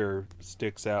chapter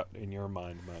sticks out in your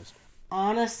mind most?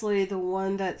 Honestly, the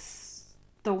one that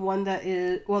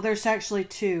is, well, there's actually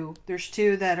two. There's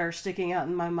two that are sticking out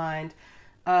in my mind.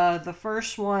 The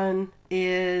first one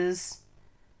is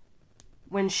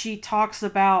when she talks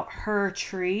about her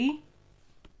tree.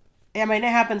 I mean,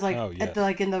 it happens like at the,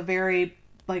 like in the very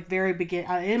beginning.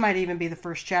 It might even be the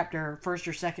first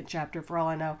or second chapter for all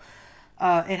I know.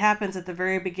 It happens at the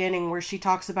very beginning where she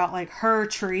talks about like her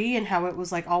tree and how it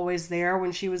was like always there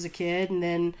when she was a kid, and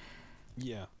then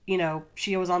you know,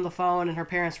 she was on the phone and her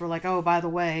parents were like, "Oh, by the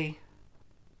way,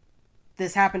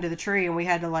 this happened to the tree and we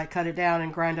had to like cut it down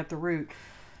and grind up the root."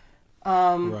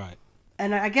 Right.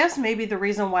 And I guess maybe the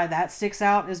reason why that sticks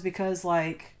out is because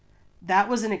like that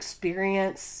was an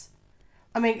experience.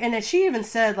 I mean, and she even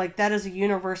said like that is a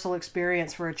universal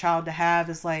experience for a child to have,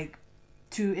 is like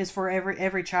is for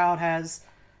every child has,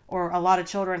 or a lot of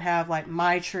children have, like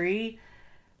my tree.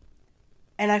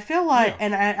 And I feel like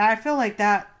I feel like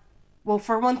that, well,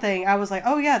 for one thing, I was like,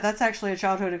 oh yeah, that's actually a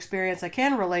childhood experience I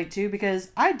can relate to,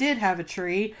 because I did have a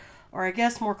tree, or I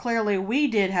guess more clearly, we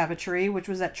did have a tree, which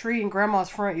was that tree in Grandma's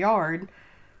front yard.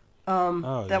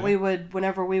 We would,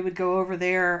 whenever we would go over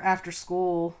there after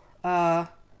school,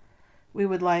 we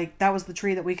would like, that was the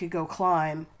tree that we could go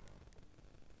climb.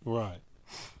 Right.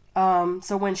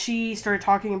 So when she started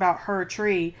talking about her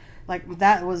tree, like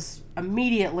that was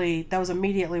immediately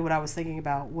what I was thinking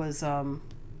about was, and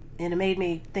it made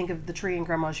me think of the tree in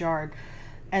Grandma's yard.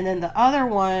 And then the other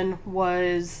one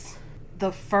was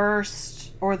the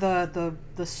first, or the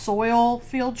soil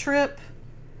field trip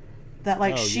that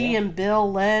like she and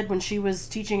Bill led when she was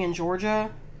teaching in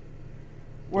Georgia.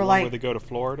 Where they go to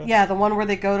Florida? Yeah, the one where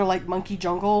they go to like Monkey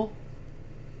Jungle.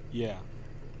 Yeah.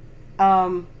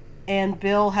 And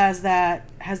Bill has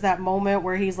that moment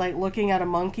where he's like looking at a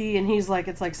monkey and he's like,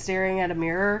 it's like staring at a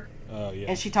mirror. Oh yeah.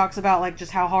 And she talks about like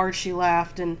just how hard she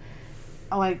laughed, and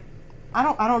like I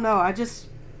don't know.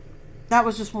 That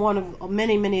was just one of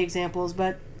many examples,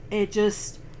 but it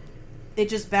just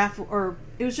baffled, or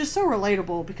it was just so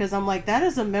relatable, because I'm like, that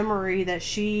is a memory that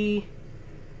is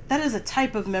a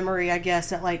type of memory, I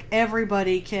guess, that like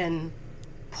everybody can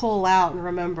pull out and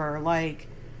remember. Like,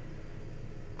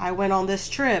 I went on this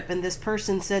trip and this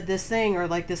person said this thing, or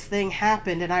like this thing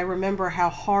happened and I remember how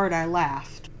hard I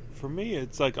laughed. For me,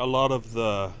 it's like a lot of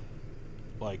the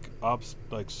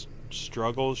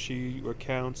struggles she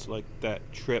recounts, like that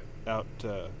trip out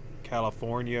to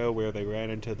California where they ran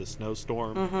into the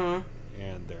snowstorm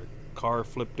and their car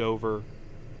flipped over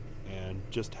and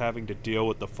just having to deal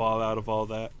with the fallout of all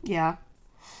that. Yeah.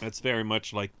 It's very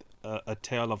much like a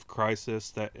tale of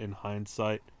crisis that in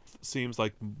hindsight seems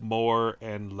like more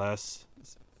and less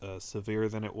severe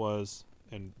than it was,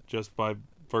 and just by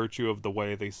virtue of the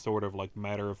way they sort of like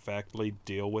matter-of-factly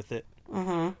deal with it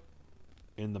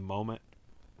in the moment.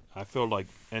 I feel like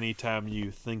anytime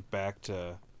you think back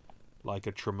to like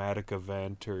a traumatic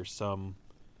event or some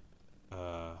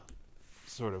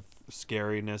sort of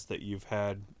scariness that you've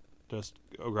had just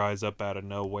rise up out of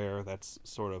nowhere, that's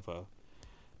sort of a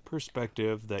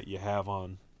perspective that you have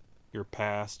on your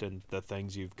past and the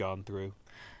things you've gone through.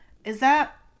 Is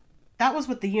that was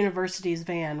with the university's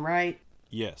van, right?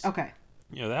 Yes. Okay.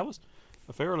 Yeah, that was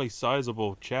a fairly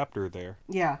sizable chapter there.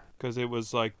 Yeah. Because it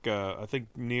was like, I think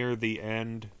near the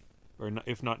end, or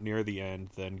if not near the end,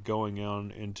 then going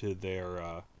on into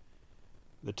their,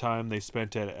 the time they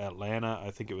spent at Atlanta.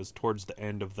 I think it was towards the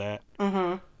end of that.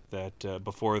 That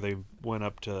before they went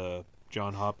up to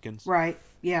Johns Hopkins. Right.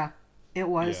 Yeah. It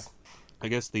was. Yeah. I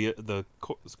guess the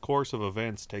course of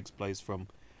events takes place from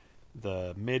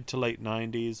the mid to late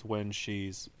 90s when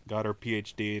she's got her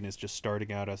PhD and is just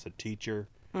starting out as a teacher,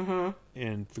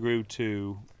 and through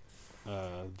to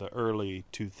the early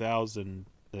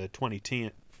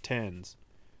 2010s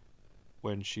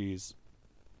when she's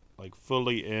like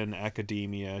fully in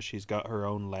academia. She's got her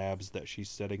own labs that she's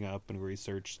setting up and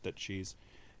research that she's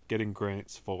getting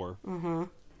grants for,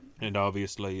 and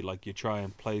obviously like you try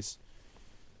and place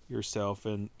yourself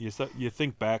and you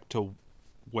think back to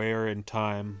where in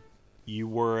time you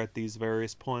were at these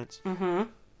various points,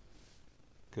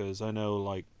 because I know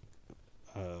like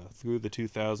through the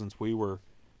 2000s we were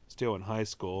still in high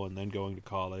school and then going to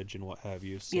college and what have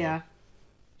you, so yeah,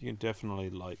 you can definitely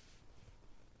like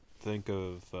think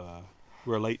of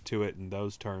relate to it in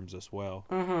those terms as well.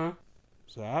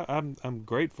 So I'm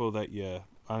grateful that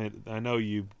I know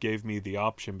you gave me the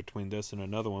option between this and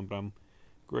another one, but I'm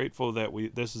grateful that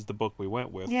this is the book we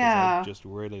went with. Yeah. I just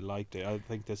really liked it. I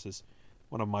think this is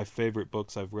one of my favorite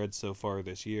books I've read so far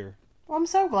this year. Well, I'm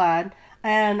so glad.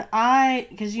 And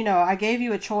because I gave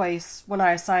you a choice when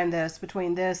I assigned this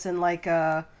between this and like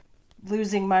a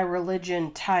Losing My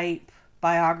Religion type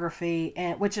biography,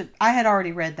 and which I had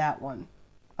already read that one.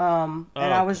 And okay.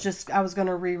 I was going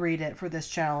to reread it for this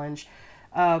challenge.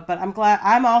 But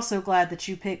I'm also glad that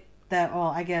you picked that. Well,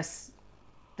 I guess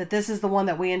that this is the one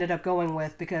that we ended up going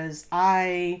with, because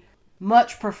I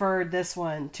much preferred this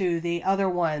one to the other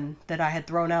one that I had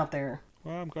thrown out there.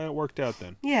 Well, I'm glad it worked out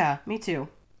then. Yeah, me too.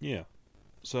 Yeah.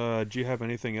 So, do you have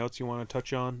anything else you want to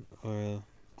touch on? I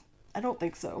don't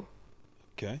think so.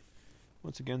 Okay.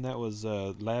 Once again, that was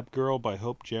Lab Girl by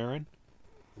Hope Jaron.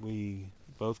 We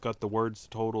both got the words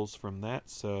totals from that,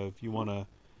 so if you want to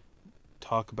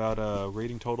talk about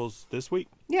reading totals this week.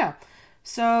 Yeah.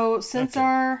 So since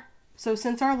our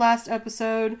last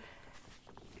episode,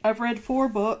 I've read 4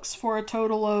 books for a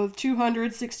total of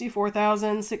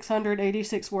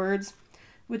 264,686 words,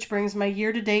 which brings my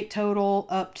year-to-date total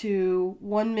up to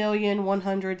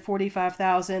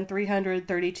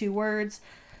 1,145,332 words,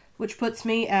 which puts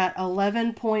me at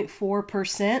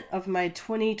 11.4% of my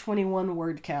 2021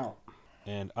 word count.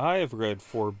 And I have read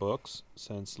 4 books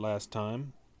since last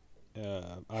time.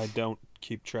 I don't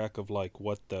keep track of like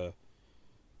what the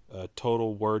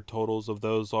total word totals of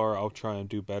those are. I'll try and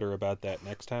do better about that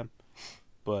next time.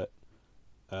 But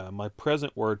my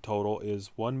present word total is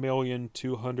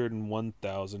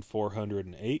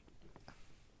 1,201,408,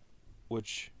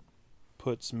 which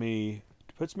puts me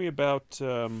about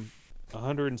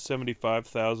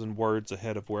 175,000 words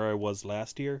ahead of where I was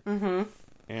last year,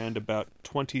 and about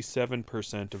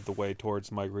 27% of the way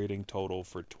towards my reading total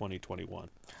for 2021.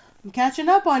 I'm catching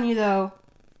up on you, though.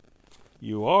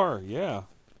 You are, yeah.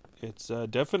 It's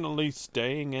definitely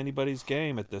staying anybody's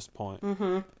game at this point.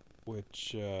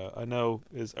 Which I know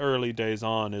is early days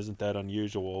on, isn't that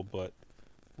unusual, but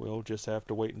we'll just have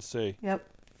to wait and see. Yep.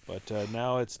 But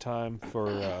now it's time for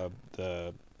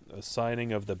the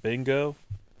assigning of the bingo.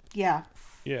 Yeah.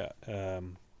 Yeah.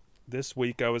 This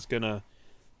week I was going to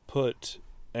put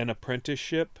An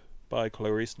Apprenticeship by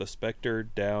Clarice Lispector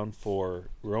down for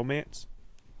romance.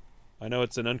 I know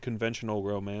it's an unconventional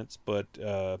romance, but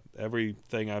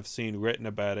everything I've seen written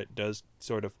about it does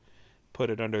sort of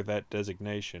put it under that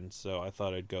designation, so I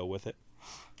thought I'd go with it.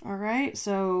 All right,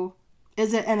 so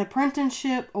is it An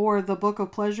Apprenticeship or The Book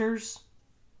of Pleasures?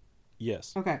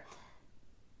 Yes. Okay.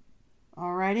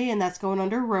 Alrighty, and that's going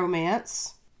under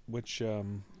romance. Which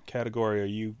category are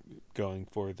you going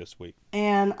for this week?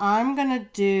 And I'm gonna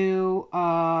do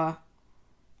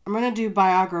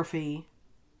biography.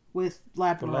 with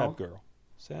Lab For Girl. Lab Girl.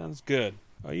 Sounds good.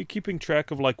 Are you keeping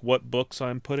track of like what books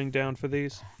I'm putting down for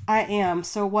these? I am.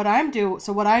 So what I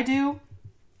do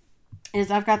is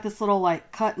I've got this little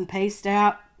like cut and paste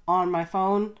app on my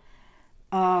phone,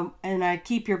 and I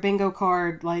keep your bingo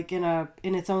card like in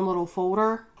its own little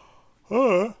folder.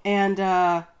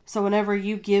 And so whenever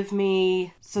you give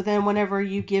me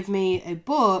a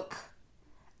book,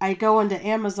 I go into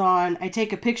Amazon, I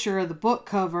take a picture of the book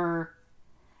cover,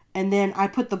 and then I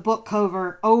put the book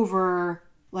cover over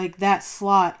like that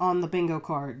slot on the bingo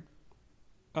card.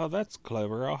 Oh, that's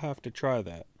clever. I'll have to try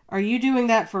that. Are you doing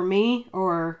that for me,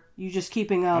 or you just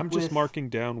keeping up I'm just marking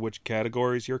down which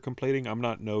categories you're completing. I'm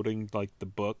not noting like the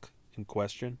book in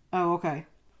question. Oh, okay.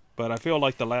 But I feel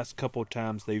like the last couple of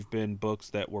times they've been books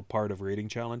that were part of reading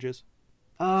challenges.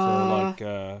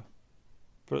 So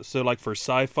for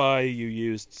sci-fi, you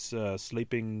used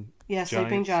Sleeping Giants.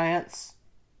 Sleeping Giants.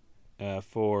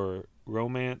 For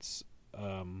romance,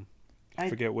 I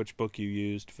forget which book you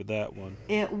used for that one.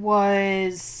 It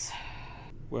was...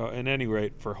 Well, at any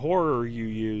rate, for horror, you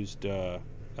used The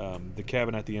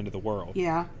Cabin at the End of the World.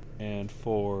 Yeah. And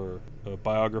for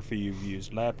biography, you've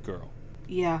used Lab Girl.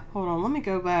 Yeah, hold on, let me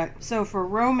go back. So for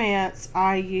romance,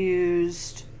 I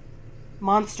used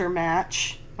Monster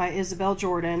Match by Isabel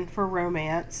Jordan for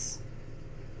romance.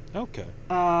 Okay.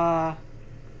 Yeah,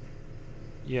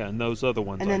 and those other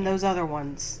ones. And then those other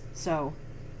ones. So.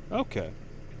 Okay.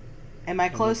 Am I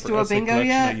close to a bingo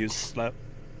yet? I used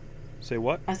Say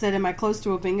what? I said, am I close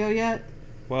to a bingo yet?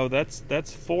 Well,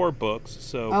 that's 4 books.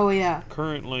 So. Oh yeah.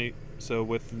 Currently, so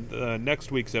with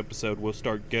next week's episode, we'll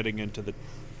start getting into the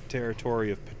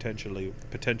territory of potential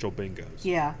bingos.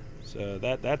 Yeah. So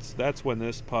that's when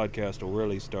this podcast will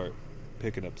really start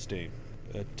picking up steam.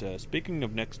 But speaking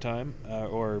of next time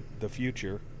or the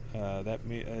future,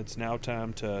 it's now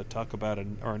time to talk about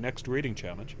our next reading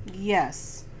challenge.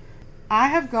 Yes, I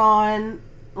have gone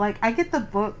I get the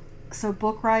book. So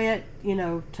Book Riot,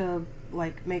 to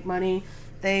make money,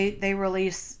 they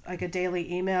release like a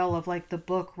daily email of like the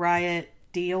Book Riot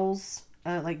deals,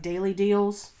 daily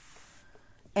deals.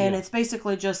 And It's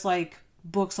basically just like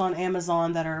books on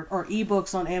Amazon or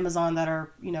ebooks on Amazon that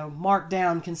are, marked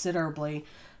down considerably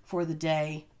for the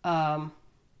day, or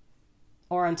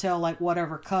until like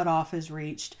whatever cutoff is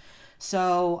reached.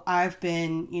 So I've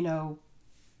been,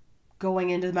 going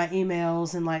into my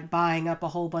emails and like buying up a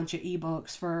whole bunch of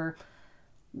ebooks for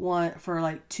 $2,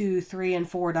 $3, and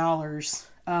 $4.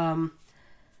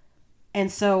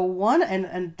 And so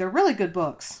and they're really good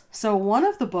books. So one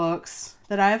of the books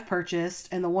that I have purchased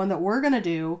and the one that we're going to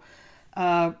do,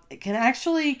 it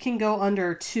can go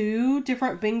under 2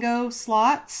 different bingo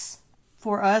slots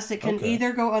for us. It can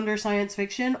either go under science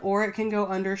fiction or it can go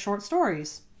under short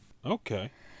stories.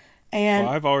 Okay. And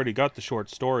I've already got the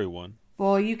short story one.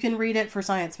 Well, you can read it for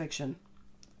science fiction.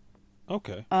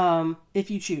 Okay. If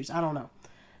you choose. I don't know.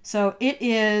 So it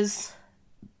is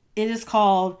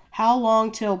called How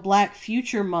Long Till Black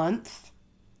Future Month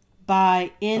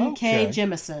by N.K.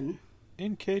 Jemisin.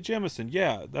 N.K. Jemisin,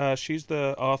 yeah. She's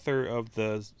the author of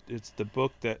it's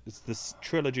this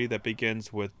trilogy that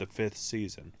begins with the 5th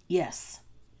season. Yes.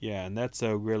 Yeah, and that's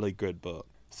a really good book.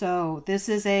 So this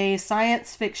is a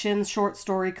science fiction short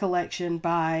story collection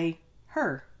by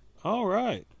her. All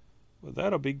right. Well,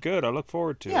 that'll be good. I look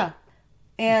forward to it. Yeah.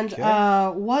 And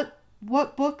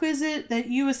what book is it that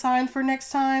you assigned for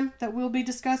next time that we'll be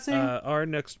discussing? Our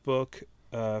next book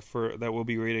that we'll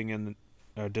be reading and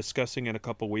discussing in a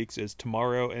couple weeks is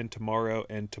Tomorrow and Tomorrow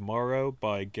and Tomorrow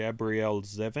by Gabrielle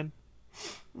Zevin.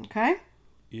 Okay.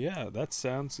 Yeah,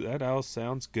 that all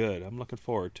sounds good. I'm looking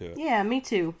forward to it. Yeah, me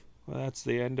too. Well, that's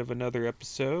the end of another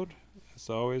episode. As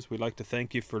always, we'd like to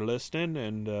thank you for listening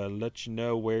and let you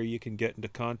know where you can get into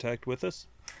contact with us.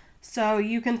 So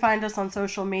you can find us on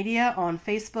social media on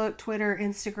Facebook, Twitter,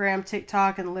 Instagram,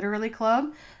 TikTok, and Literally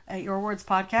Club at Your Words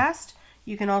Podcast.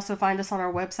 You can also find us on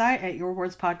our website at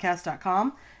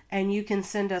yourwordspodcast.com, and you can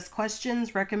send us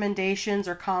questions, recommendations,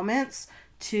 or comments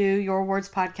to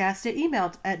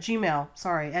yourwordspodcast at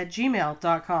gmail.com.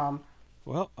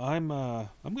 Well, I'm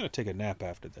going to take a nap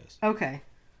after this. Okay.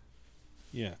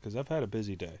 Yeah, because I've had a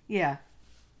busy day. Yeah.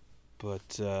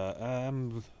 But I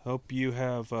hope you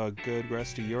have a good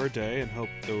rest of your day and hope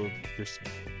your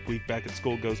week back at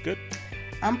school goes good.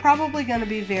 I'm probably going to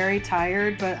be very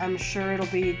tired, but I'm sure it'll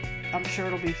be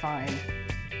fine.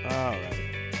 All right.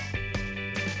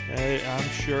 Hey, I'm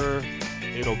sure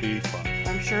it'll be fine.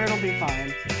 I'm sure it'll be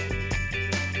fine.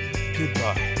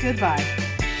 Goodbye. Goodbye.